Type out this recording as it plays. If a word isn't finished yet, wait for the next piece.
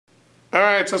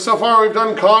Alright, so far we've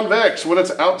done convex when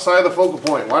it's outside the focal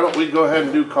point. Why don't we go ahead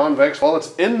and do convex while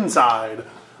it's inside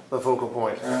the focal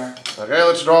point? Okay,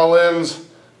 let's draw a lens.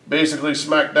 Basically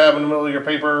smack dab in the middle of your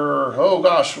paper. Oh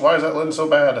gosh, why is that lens so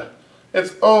bad?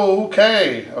 It's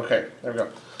okay. Okay, there we go.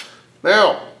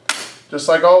 Now, just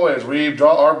like always, we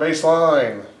draw our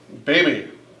baseline. Baby.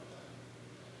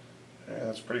 Yeah,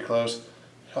 that's pretty close.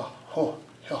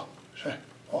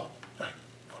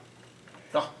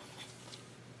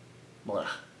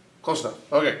 Close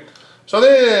enough. Okay, so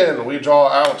then we draw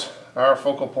out our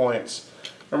focal points.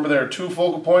 Remember, there are 2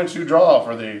 focal points you draw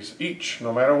for these, each,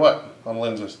 no matter what, on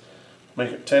lenses.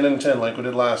 Make it 10 and 10 like we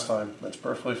did last time. That's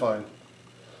perfectly fine.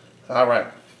 Alright,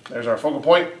 there's our focal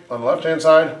point on the left-hand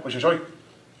side. There's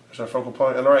our focal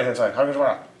point on the right-hand side.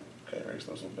 Okay, erase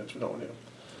those little bits. We don't need them.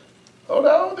 Oh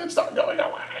no, it's not going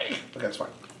away. Okay, that's fine.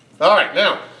 Alright,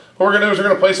 now, what we're going to do is we're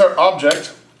going to place our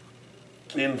object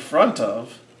in front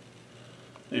of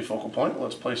the focal point.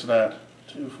 Let's place it at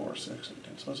 2, 4, 6, 8,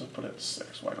 10. So let's just put it at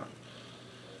 6. Why not?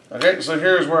 Okay, so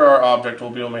here's where our object will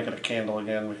be. We'll make it a candle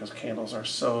again because candles are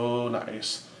so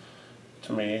nice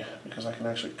to me because I can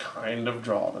actually kind of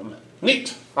draw them.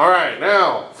 Neat! Alright,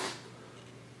 now,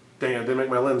 dang, I didn't make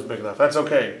my lens big enough. That's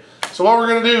okay. So what we're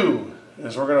going to do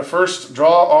is we're going to first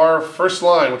draw our first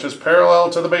line, which is parallel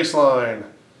to the baseline,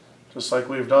 just like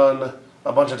we've done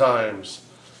a bunch of times.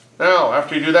 Now,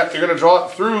 after you do that, you're going to draw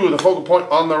it through the focal point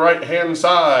on the right-hand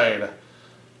side,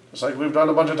 just like we've done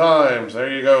a bunch of times.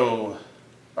 There you go.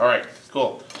 Alright,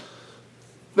 cool.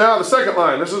 Now, the second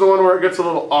line, this is the one where it gets a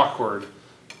little awkward.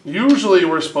 Usually,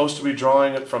 we're supposed to be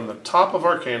drawing it from the top of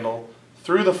our candle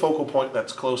through the focal point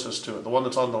that's closest to it, the one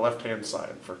that's on the left-hand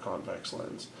side for convex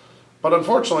lens. But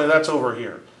unfortunately, that's over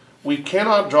here. We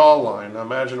cannot draw a line. Now,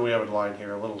 imagine we have a line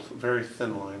here, a little, very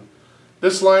thin line.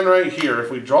 This line right here,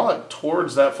 if we draw it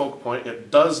towards that focal point,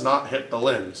 it does not hit the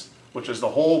lens, which is the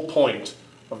whole point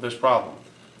of this problem.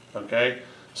 Okay?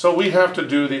 So we have to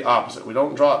do the opposite. We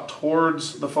don't draw it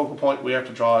towards the focal point, we have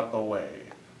to draw it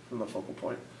away from the focal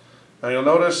point. Now you'll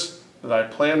notice that I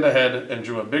planned ahead and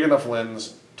drew a big enough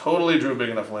lens, totally drew a big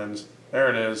enough lens. There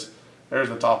it is. There's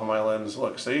the top of my lens.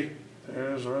 Look, see?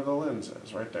 There's where the lens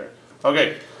is, right there.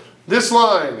 Okay, this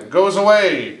line goes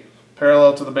away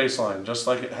parallel to the baseline, just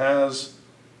like it has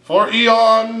for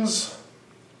eons.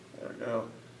 There we go.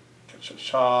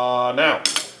 Cha-cha. Now,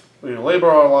 we label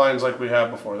our lines like we have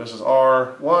before. This is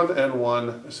R1 and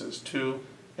 1. This is 2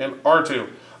 and R2.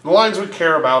 The lines we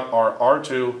care about are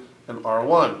R2 and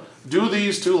R1. Do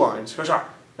these 2 lines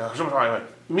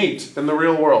meet in the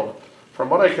real world? From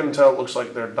what I can tell, it looks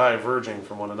like they're diverging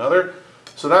from one another.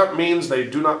 So that means they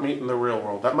do not meet in the real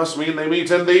world. That must mean they meet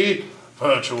in the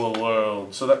virtual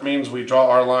world. So that means we draw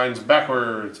our lines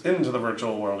backwards into the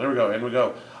virtual world. Here we go, in we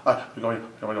go.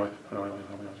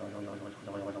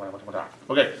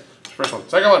 Okay, first one.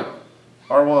 Second one.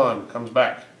 R1 comes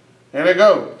back. And it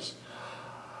goes.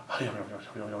 Okay,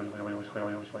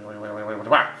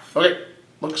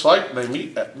 looks like they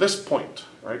meet at this point.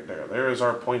 Right there. There is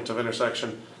our point of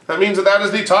intersection. That means that that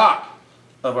is the top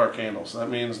of our candle. So that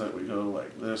means that we go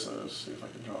like this. Let's see if I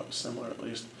can draw it similar at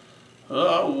least.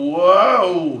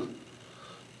 Whoa!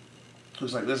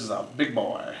 Looks like this is a big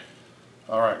boy.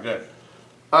 Alright, good.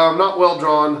 Not well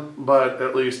drawn, but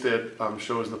at least it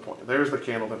shows the point. There's the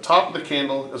candle. The top of the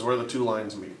candle is where the 2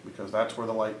 lines meet, because that's where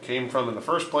the light came from in the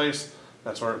first place.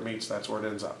 That's where it meets. That's where it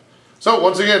ends up. So,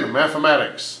 once again,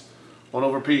 mathematics. 1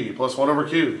 over P plus 1 over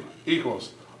Q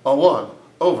equals a 1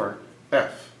 over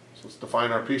F. So let's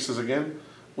define our pieces again.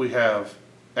 We have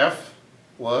F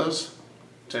was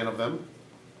 10 of them.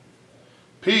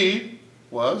 P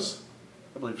was,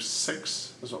 I believe,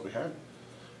 6 is what we had.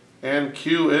 And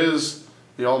Q is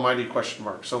the almighty question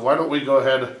mark. So why don't we go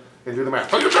ahead and do the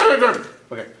math.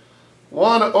 Okay.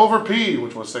 1 over P,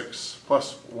 which was 6,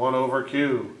 plus 1 over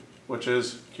Q, which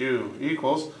is Q,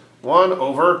 equals 1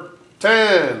 over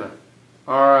 10.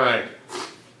 Alright.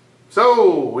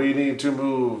 So we need to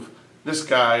move this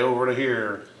guy over to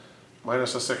here.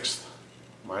 Minus a 6th.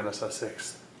 Minus a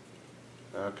 6th.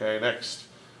 Okay, next.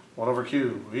 1 over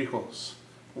Q equals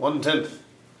 1/10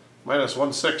 minus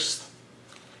 1/6.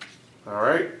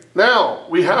 Alright, now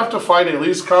we have to find a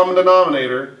least common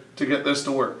denominator to get this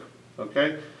to work.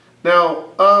 Okay, now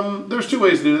there's 2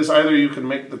 ways to do this. Either you can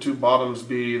make the 2 bottoms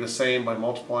be the same by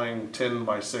multiplying 10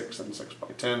 by 6 and 6 by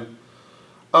 10.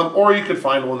 Or you could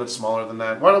find one that's smaller than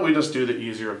that. Why don't we just do the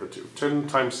easier of the 2? 10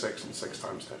 times 6 and 6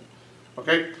 times 10.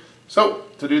 Okay, so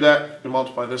to do that, you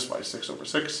multiply this by 6 over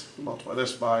 6. You multiply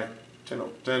this by 10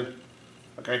 over 10.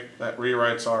 Okay, that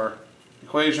rewrites our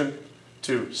equation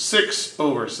to 6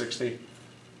 over 60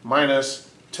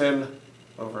 minus 10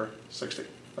 over 60.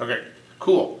 Okay,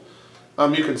 cool.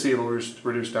 You can see it'll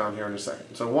reduce down here in a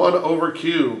second. So 1 over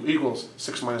q equals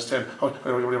 6 minus 10.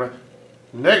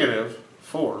 Negative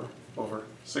 4 over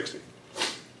 60.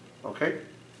 Okay?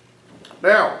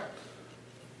 Now,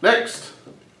 next. Is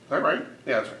that right?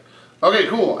 Yeah, that's right. Okay,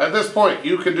 cool. At this point,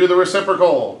 you can do the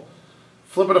reciprocal.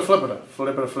 Flip-it-a, flip-it-a,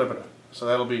 flip-it-a, flip-it-a. So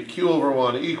that'll be q over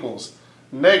 1 equals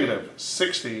negative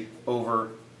 60 over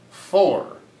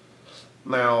 4.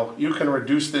 Now, you can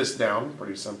reduce this down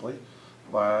pretty simply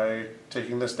by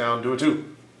taking this down to a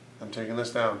 2 and taking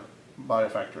this down by a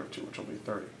factor of 2, which will be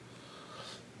 30.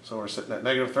 So we're sitting at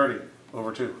negative 30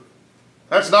 over 2.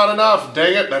 That's not enough,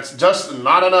 dang it, that's just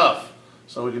not enough.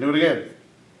 So we can do it again.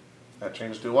 That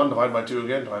changed to 1, divide by 2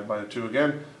 again, divide by 2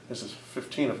 again. This is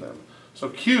 15 of them. So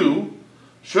q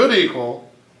should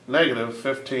equal negative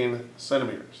 15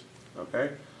 centimeters.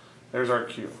 Okay, there's our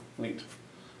q. Neat.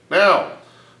 Now,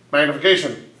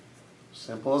 magnification.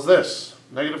 Simple as this.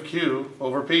 Negative q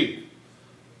over p.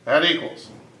 That equals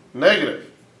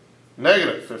negative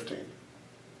 15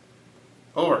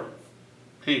 over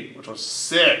p, which was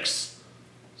 6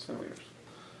 centimeters.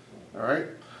 All right.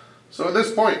 So at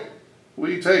this point,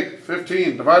 we take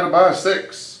 15 divided by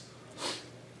 6,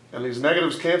 and these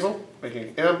negatives cancel,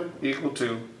 making m equal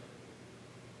to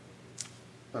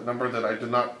a number that I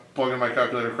did not plug in my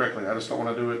calculator correctly. I just don't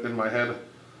want to do it in my head.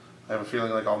 I have a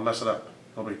feeling like I'll mess it up.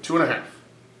 It'll be 2.5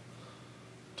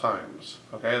 times.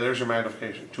 Okay, there's your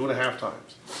magnification. 2.5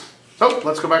 times. So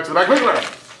let's go back to the back of the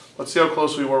graph. Let's see how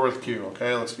close we were with q.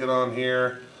 Okay, let's get on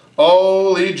here.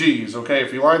 Holy jeez. Okay,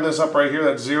 if you line this up right here,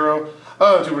 that's 0,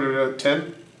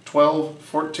 10, 12,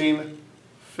 14,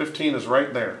 15 is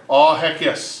right there. Oh, heck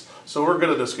yes. So we're good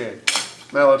at this game.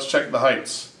 Now let's check the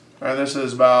heights. All right, this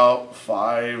is about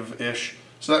 5-ish.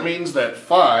 So that means that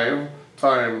 5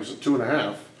 times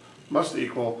 2.5 must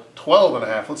equal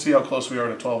 12.5. Let's see how close we are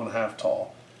to 12.5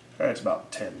 tall. Okay, it's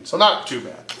about 10. So not too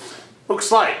bad.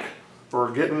 Looks like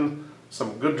we're getting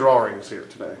some good drawings here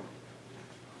today.